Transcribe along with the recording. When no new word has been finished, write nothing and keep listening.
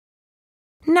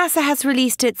NASA has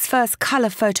released its first colour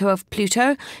photo of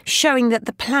Pluto, showing that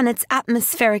the planet's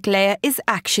atmospheric layer is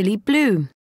actually blue.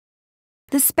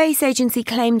 The space agency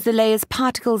claims the layer's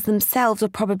particles themselves are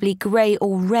probably grey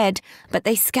or red, but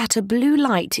they scatter blue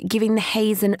light, giving the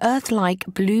haze an Earth-like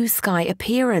blue sky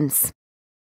appearance.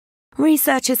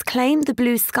 Researchers claim the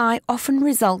blue sky often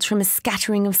results from a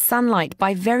scattering of sunlight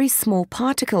by very small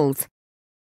particles.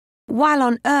 While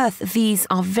on Earth these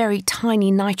are very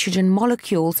tiny nitrogen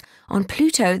molecules, on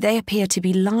Pluto they appear to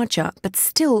be larger but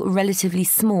still relatively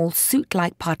small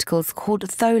soot-like particles called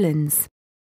tholins.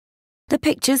 The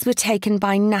pictures were taken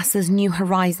by NASA's New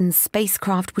Horizons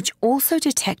spacecraft, which also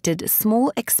detected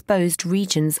small exposed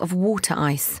regions of water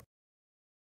ice.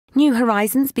 New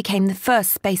Horizons became the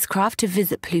first spacecraft to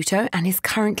visit Pluto and is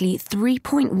currently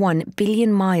 3.1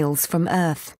 billion miles from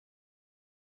Earth.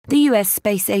 The US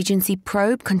Space Agency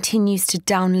probe continues to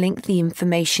downlink the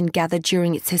information gathered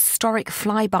during its historic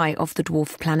flyby of the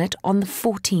dwarf planet on the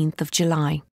 14th of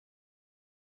July.